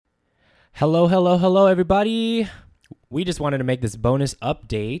Hello, hello, hello, everybody. We just wanted to make this bonus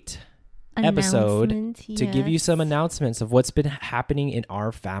update episode to give you some announcements of what's been happening in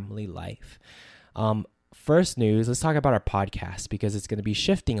our family life. First news, let's talk about our podcast because it's going to be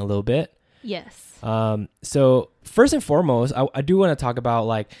shifting a little bit. Yes. So first and foremost, I do want to talk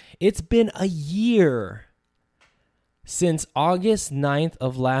about it's been a year since August 9th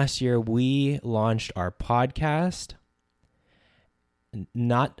of last year, we launched our podcast.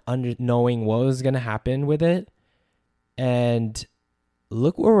 Not knowing what was going to happen with it. And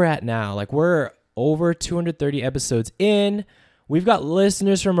look where we're at now. We're over 230 episodes in. We've got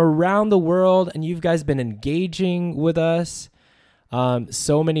listeners from around the world, and you guys been engaging with us.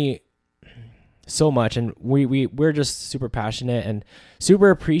 So much. And we're just super passionate and super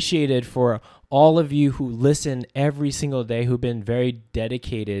appreciated for all of you who listen every single day, who've been very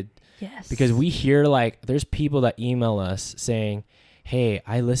dedicated. Yes. Because we hear there's people that email us saying, hey,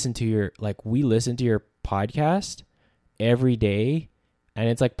 we listen to your podcast every day, and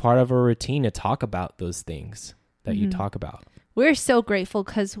it's part of our routine to talk about those things that you talk about. We're so grateful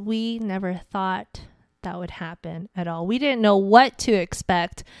because we never thought that would happen at all. We didn't know what to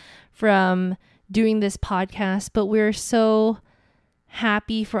expect from doing this podcast, but we're so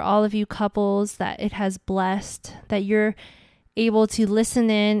happy for all of you couples that it has blessed, that you're able to listen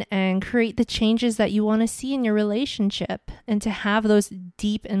in and create the changes that you want to see in your relationship and to have those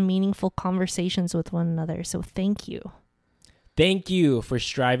deep and meaningful conversations with one another. So thank you. Thank you for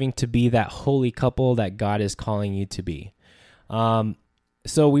striving to be that holy couple that God is calling you to be.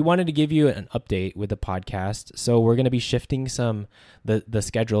 So we wanted to give you an update with the podcast. So we're going to be shifting the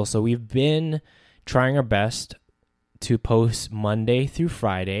schedule. So we've been trying our best to post Monday through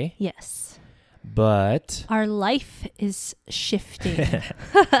Friday. Yes. But our life is shifting.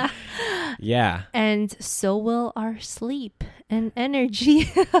 Yeah. And so will our sleep and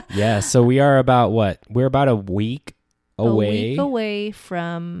energy. Yeah. So we are we're about a week away. A week away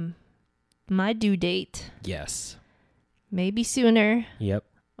from my due date. Yes. Maybe sooner. Yep.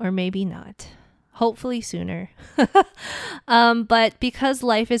 Or maybe not. Hopefully sooner. But because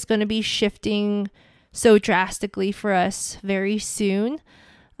life is going to be shifting so drastically for us very soon,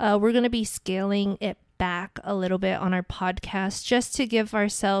 we're going to be scaling it back a little bit on our podcast just to give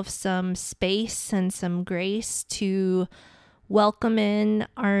ourselves some space and some grace to welcome in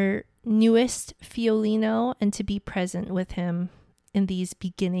our newest Fiolino and to be present with him in these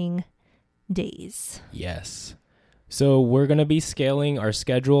beginning days. Yes. So we're going to be scaling our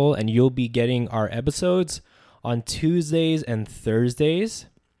schedule, and you'll be getting our episodes on Tuesdays and Thursdays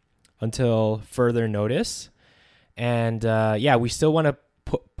until further notice. And we still want to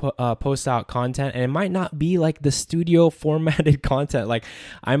post out content, and it might not be the studio formatted content.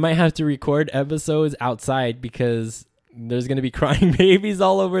 I might have to record episodes outside because there's going to be crying babies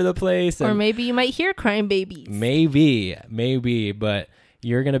all over the place. Or maybe you might hear crying babies. Maybe, but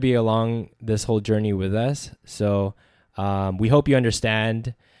you're going to be along this whole journey with us. So we hope you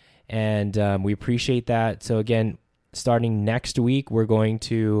understand, and we appreciate that. So again, starting next week, we're going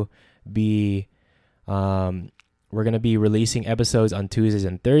to be releasing episodes on Tuesdays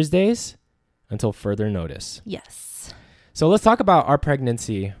and Thursdays until further notice. Yes. So let's talk about our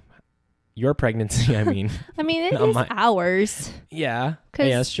pregnancy. Your pregnancy, I mean. I mean, it is ours. Yeah.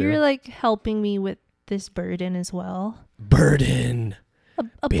 Because you're helping me with this burden as well. Burden.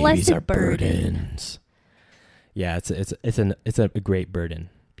 A Babies blessed are burden. burdens. Yeah, it's a great burden.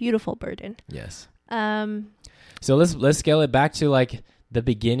 Beautiful burden. Yes. So let's scale it back to the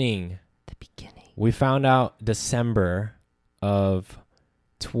beginning. The beginning. We found out December of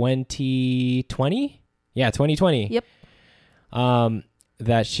 2020. Yeah, 2020. Yep.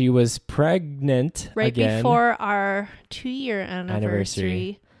 That she was pregnant again. Before our 2-year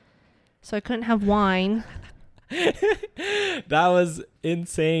anniversary. So I couldn't have wine. That was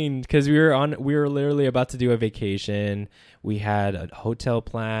insane because we were literally about to do a vacation. We had a hotel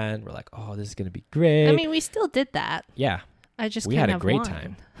plan. We're like, oh, this is gonna be great. I mean, we still did that. Yeah. We had a great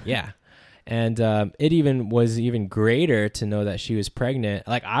time. Yeah. And it was even greater to know that she was pregnant.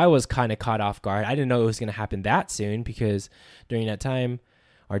 I was kind of caught off guard. I didn't know it was going to happen that soon because during that time,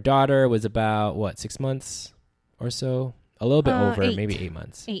 our daughter was about, 6 months or so? A little bit over, 8. maybe 8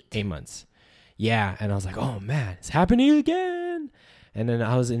 months. 8 months. Yeah. And I was like, oh, man, it's happening again. And then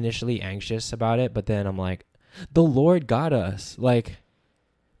I was initially anxious about it. But then I'm like, the Lord got us.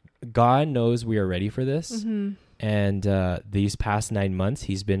 God knows we are ready for this. Mm-hmm. And these past 9 months,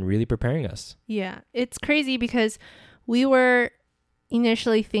 he's been really preparing us. Yeah, it's crazy because we were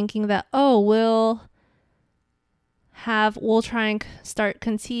initially thinking that, we'll try and start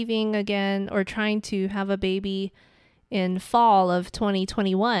conceiving again or trying to have a baby in fall of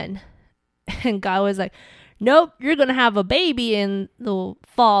 2021. And God was like, nope, you're going to have a baby in the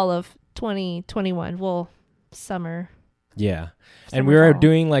fall of 2021. Well, summer. Yeah. And Summer, we were fall.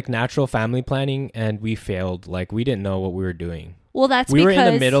 doing like natural family planning and we failed. Like we didn't know what we were doing. Well, that's We because were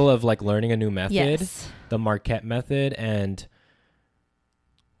in the middle of like learning a new method, yes. the Marquette method, and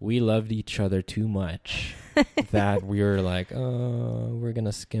we loved each other too much that we were like, oh, we're going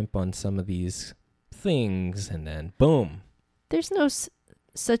to skimp on some of these things. And then boom. There's no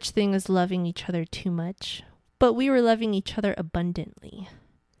such thing as loving each other too much, but we were loving each other abundantly.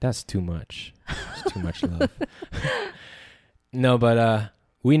 That's too much. It's too much love. No, but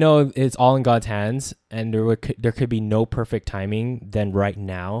we know it's all in God's hands, and there could be no perfect timing than right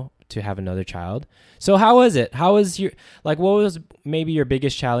now to have another child. So how was it? How was your what was maybe your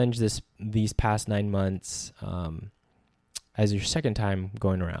biggest challenge these past 9 months as your second time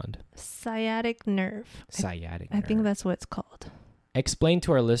going around? Sciatic nerve. Sciatic I nerve. think that's what it's called. Explain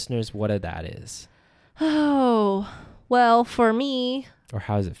to our listeners what that is, Oh, well, for me, or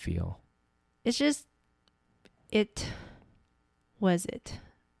how does it feel? it's just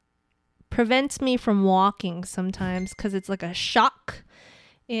prevents me from walking sometimes because it's like a shock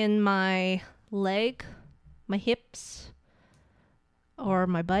in my leg, my hips, or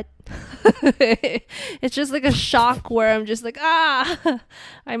my butt. It's just like a shock where I'm just like, I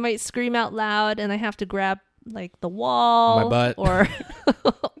might scream out loud and I have to grab like the wall My butt. or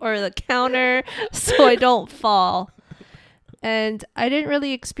or the counter so I don't fall. And I didn't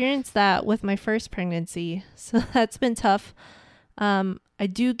really experience that with my first pregnancy. So that's been tough. I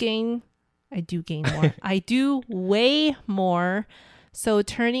do more. I do way more. So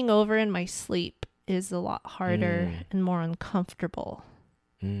turning over in my sleep is a lot harder and more uncomfortable.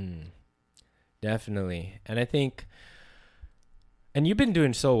 Definitely. And I think, and you've been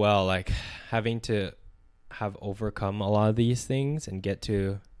doing so well, like having to have overcome a lot of these things and get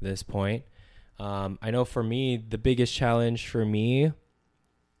to this point. I know for me, the biggest challenge for me,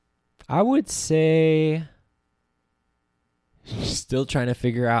 I would say still trying to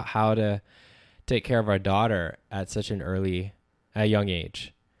figure out how to take care of our daughter at such a young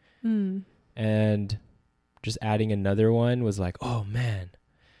age. And just adding another one was like, oh man,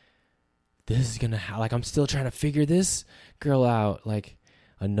 this is going to like, I'm still trying to figure this girl out. Like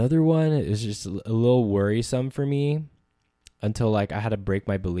another one is just a little worrisome for me until like I had to break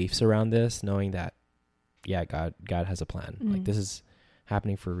my beliefs around this, knowing that, yeah, God has a plan. Like this is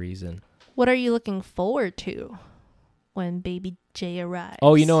happening for a reason. What are you looking forward to when baby Jay arrives?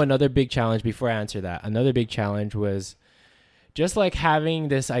 Oh, another big challenge before I answer that, another big challenge was just like having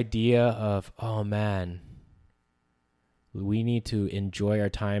this idea of, oh man, we need to enjoy our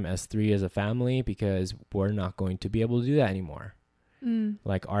time as three as a family because we're not going to be able to do that anymore.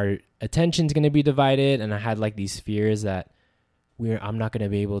 Like our attention's going to be divided. And I had like these fears that I'm not going to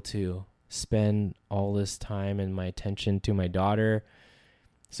be able to spend all this time and my attention to my daughter.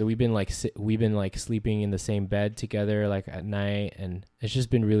 So we've been like sleeping in the same bed together, like at night. And it's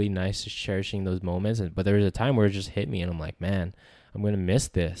just been really nice just cherishing those moments. But there was a time where it just hit me and I'm like, man, I'm going to miss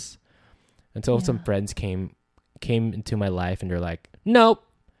this. Until some friends came into my life and they're like, nope.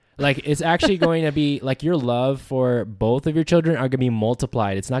 Like it's actually going to be like your love for both of your children are going to be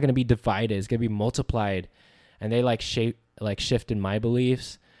multiplied. It's not going to be divided. It's going to be multiplied. And they shifted my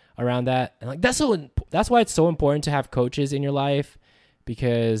beliefs around that. And like, that's why it's so important to have coaches in your life,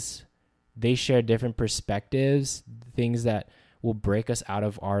 because they share different perspectives, things that will break us out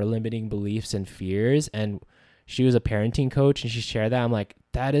of our limiting beliefs and fears. And she was a parenting coach and she shared that. I'm like,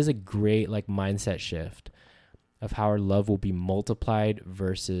 that is a great like mindset shift of how our love will be multiplied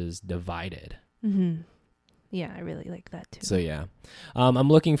versus divided. Yeah, I really like that too. So yeah, I'm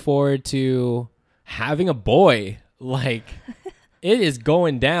looking forward to having a boy. Like it is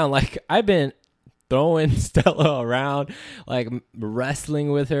going down. Like I've been throwing Stella around, like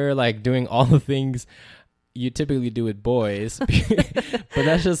wrestling with her, like doing all the things you typically do with boys. But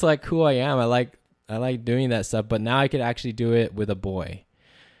that's just like who I am. I like doing that stuff, but now I could actually do it with a boy.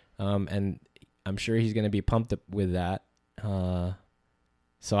 And I'm sure he's going to be pumped up with that.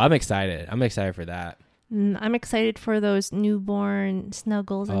 So I'm excited. I'm excited for that. I'm excited for those newborn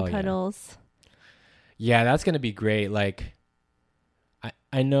snuggles and cuddles. Yeah, that's going to be great. Like,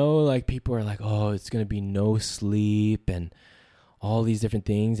 I know like people are like, oh, it's going to be no sleep and all these different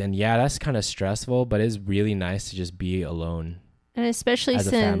things. And yeah, that's kind of stressful, but it's really nice to just be alone. And especially as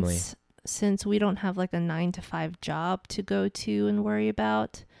a family. Since we don't have like a 9-to-5 job to go to and worry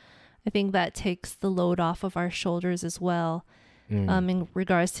about, I think that takes the load off of our shoulders as well. In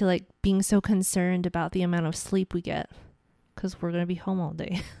regards to like being so concerned about the amount of sleep we get, because we're going to be home all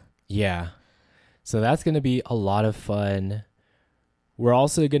day. Yeah. So that's going to be a lot of fun. we're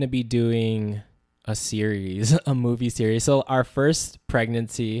also going to be doing a series, a movie series. So our first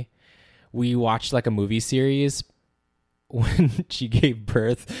pregnancy, we watched like a movie series when she gave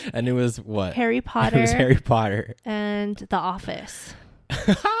birth, and it was what? Harry Potter. It was Harry Potter. And The Office.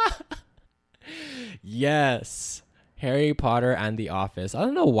 Yes. Harry Potter and The Office. I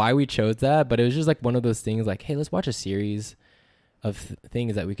don't know why we chose that, but it was just like one of those things like, hey, let's watch a series of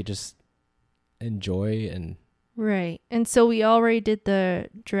things that we could just enjoy. And Right. And so we already did the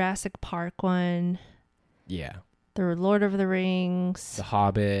Jurassic Park one. yeah. The Lord of the Rings. The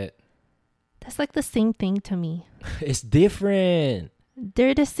Hobbit. That's like the same thing to me. It's different.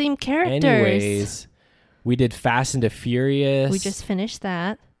 They're the same characters. Anyways, we did Fast and the Furious. We just finished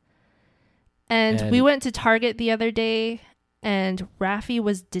that. And we went to Target the other day, and Rafi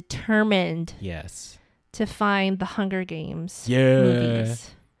was determined yes to find the Hunger Games yeah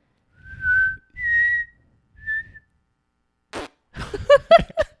movies.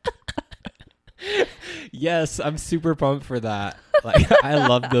 Yes, I'm super pumped for that. Like, I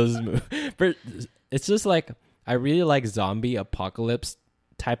love those movies. But it's just like, I really like zombie apocalypse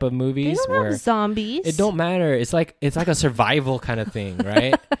type of movies. They don't have zombies. It don't matter. It's like a survival kind of thing,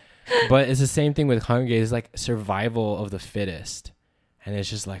 right? But it's the same thing with Hunger Games. It's like survival of the fittest. And it's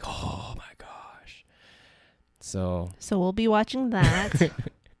just like, oh my gosh. So we'll be watching that.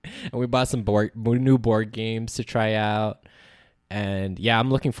 and we bought some new board games to try out. And yeah, I'm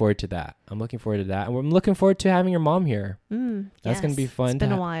looking forward to that. And I'm looking forward to having your mom here. That's going to be fun. It's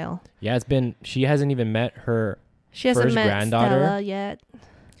been a while. Yeah, she hasn't even met her first met granddaughter Stella yet.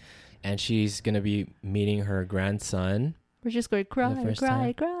 And she's going to be meeting her grandson. We're just going to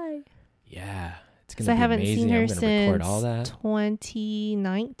cry. Yeah. It's going to be I haven't amazing. seen her I'm going to record all since that.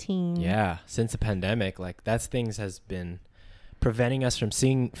 2019. Yeah. Since the pandemic, like that things has been preventing us from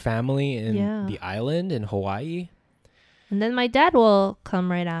seeing family in the island in Hawaii. And then my dad will come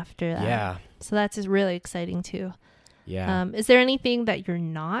right after that. Yeah. So that's really exciting too. Yeah. Is there anything that you're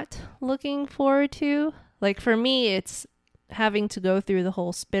not looking forward to? Like for me, it's having to go through the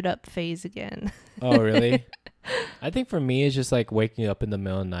whole spit up phase again. Oh, really? I think for me, it's just like waking up in the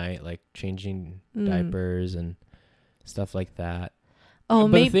middle of the night, like changing diapers and stuff like that. Oh,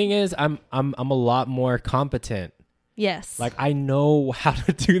 but the thing is, I'm a lot more competent. Yes. Like I know how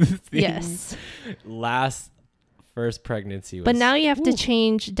to do the things. Yes. First pregnancy was, but now you have to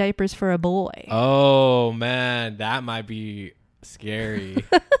change diapers for a boy. Oh man, that might be scary.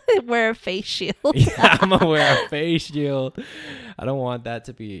 Wear a face shield. Yeah, I'm gonna wear a face shield. I don't want that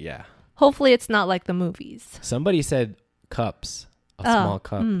to be. Yeah. Hopefully it's not like the movies. Somebody said cups, a small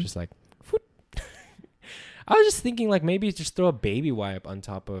cup, just like. I was just thinking like maybe just throw a baby wipe on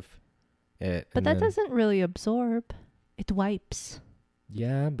top of it. But that doesn't really absorb. It wipes.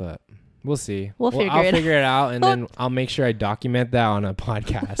 Yeah, but we'll see. I'll figure it out, and then I'll make sure I document that on a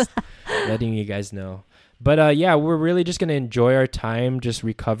podcast, letting you guys know. But yeah, we're really just going to enjoy our time just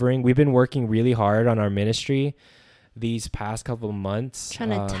recovering. We've been working really hard on our ministry these past couple of months. Trying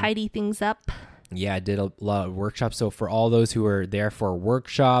to tidy things up. Yeah, I did a lot of workshops. So for all those who are there for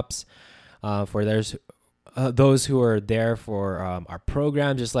workshops, for those who are there for our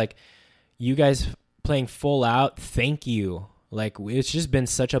program, just like you guys playing full out, thank you. Like, it's just been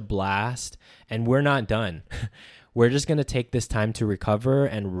such a blast, and we're not done. We're just going to take this time to recover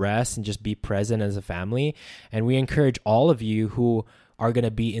and rest and just be present as a family. And we encourage all of you who are going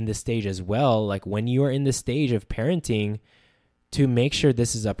to be in this stage as well, like when you are in the stage of parenting, to make sure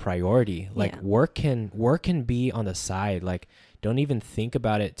this is a priority. Like work can be on the side. Like, don't even think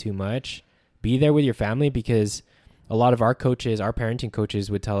about it too much. Be there with your family, because a lot of our coaches, our parenting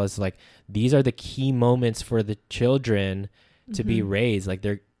coaches, would tell us like these are the key moments for the children to be raised. Like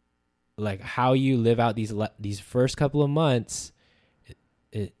they're like how you live out these first couple of months.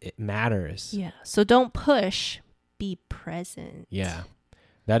 It matters. Yeah. So don't push. Be present. Yeah.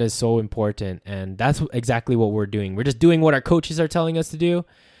 That is so important. And that's exactly what we're doing. We're just doing what our coaches are telling us to do.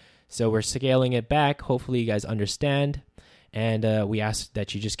 So we're scaling it back. Hopefully you guys understand. And we ask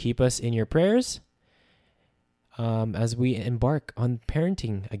that you just keep us in your prayers as we embark on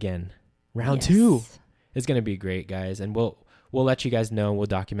parenting again. Round 2. It's going to be great, guys. And we'll let you guys know. We'll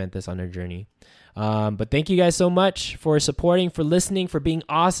document this on our journey. But thank you guys so much for supporting, for listening, for being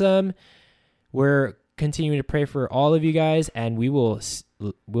awesome. We're continuing to pray for all of you guys, and you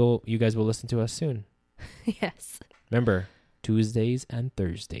guys will listen to us soon. Yes. Remember, Tuesdays and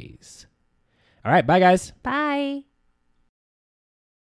Thursdays. All right, bye guys. Bye.